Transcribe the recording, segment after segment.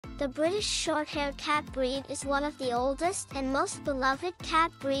The British Shorthair cat breed is one of the oldest and most beloved cat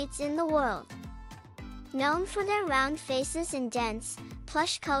breeds in the world. Known for their round faces and dense,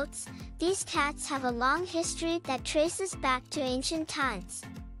 plush coats, these cats have a long history that traces back to ancient times.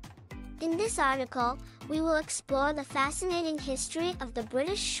 In this article, we will explore the fascinating history of the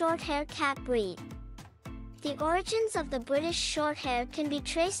British Shorthair cat breed. The origins of the British Shorthair can be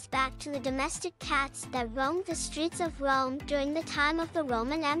traced back to the domestic cats that roamed the streets of Rome during the time of the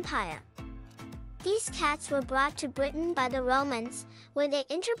Roman Empire. These cats were brought to Britain by the Romans, where they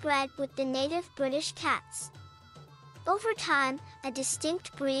interbred with the native British cats. Over time, a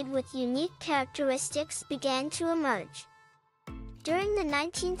distinct breed with unique characteristics began to emerge. During the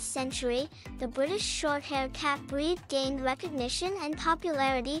 19th century, the British Shorthair cat breed gained recognition and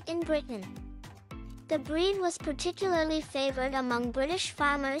popularity in Britain. The breed was particularly favored among British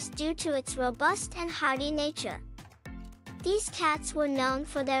farmers due to its robust and hardy nature. These cats were known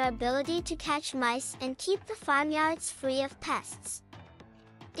for their ability to catch mice and keep the farmyards free of pests.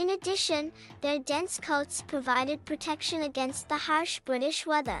 In addition, their dense coats provided protection against the harsh British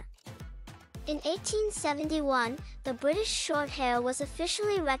weather. In 1871, the British Shorthair was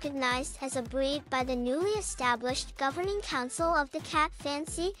officially recognized as a breed by the newly established Governing Council of the Cat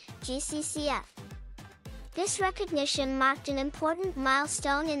Fancy, GCCF. This recognition marked an important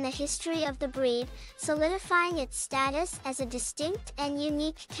milestone in the history of the breed, solidifying its status as a distinct and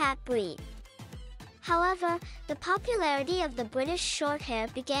unique cat breed. However, the popularity of the British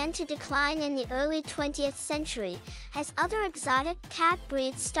Shorthair began to decline in the early 20th century, as other exotic cat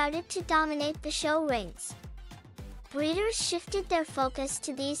breeds started to dominate the show rings. Breeders shifted their focus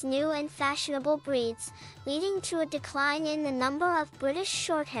to these new and fashionable breeds, leading to a decline in the number of British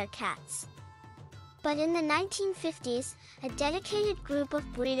Shorthair cats. But in the 1950s, a dedicated group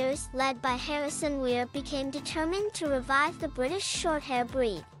of breeders led by Harrison Weir became determined to revive the British Shorthair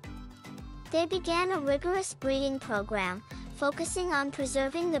breed. They began a rigorous breeding program, focusing on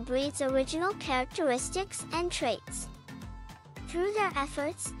preserving the breed's original characteristics and traits. Through their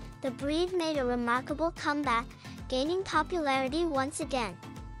efforts, the breed made a remarkable comeback, gaining popularity once again.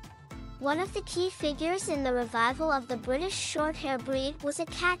 One of the key figures in the revival of the British Shorthair breed was a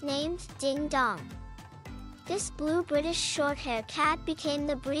cat named Ding Dong. This blue British Shorthair cat became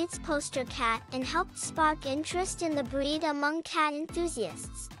the breed's poster cat and helped spark interest in the breed among cat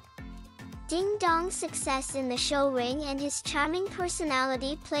enthusiasts. Ding Dong's success in the show ring and his charming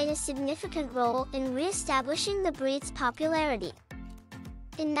personality played a significant role in re-establishing the breed's popularity.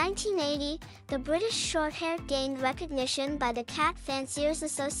 In 1980, the British Shorthair gained recognition by the Cat Fanciers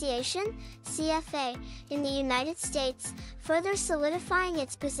Association, CFA, in the United States, further solidifying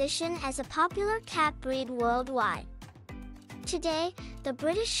its position as a popular cat breed worldwide. Today, the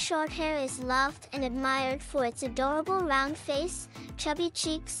British Shorthair is loved and admired for its adorable round face, chubby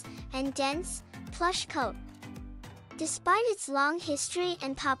cheeks, and dense, plush coat. Despite its long history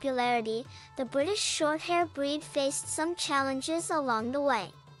and popularity, the British Shorthair breed faced some challenges along the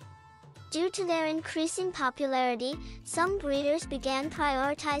way. Due to their increasing popularity, some breeders began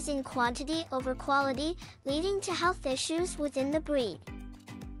prioritizing quantity over quality, leading to health issues within the breed.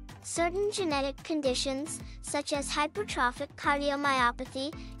 Certain genetic conditions, such as hypertrophic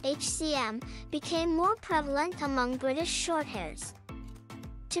cardiomyopathy, HCM, became more prevalent among British Shorthairs.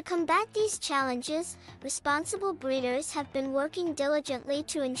 To combat these challenges, responsible breeders have been working diligently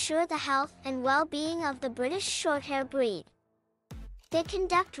to ensure the health and well-being of the British Shorthair breed. They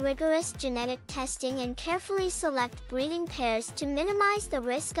conduct rigorous genetic testing and carefully select breeding pairs to minimize the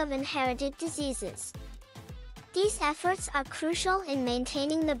risk of inherited diseases. These efforts are crucial in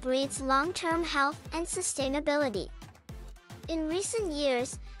maintaining the breed's long-term health and sustainability. In recent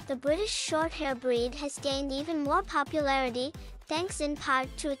years, the British Shorthair breed has gained even more popularity, thanks in part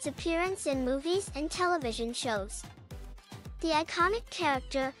to its appearance in movies and television shows. The iconic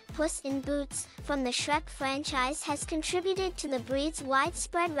character, Puss in Boots, from the Shrek franchise has contributed to the breed's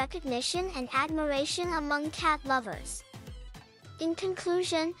widespread recognition and admiration among cat lovers. In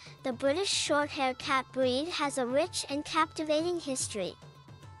conclusion, the British Shorthair cat breed has a rich and captivating history.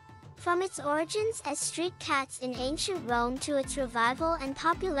 From its origins as street cats in ancient Rome to its revival and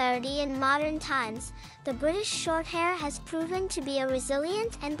popularity in modern times, the British Shorthair has proven to be a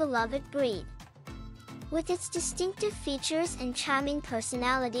resilient and beloved breed. With its distinctive features and charming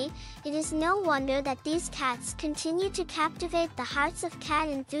personality, it is no wonder that these cats continue to captivate the hearts of cat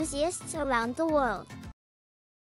enthusiasts around the world.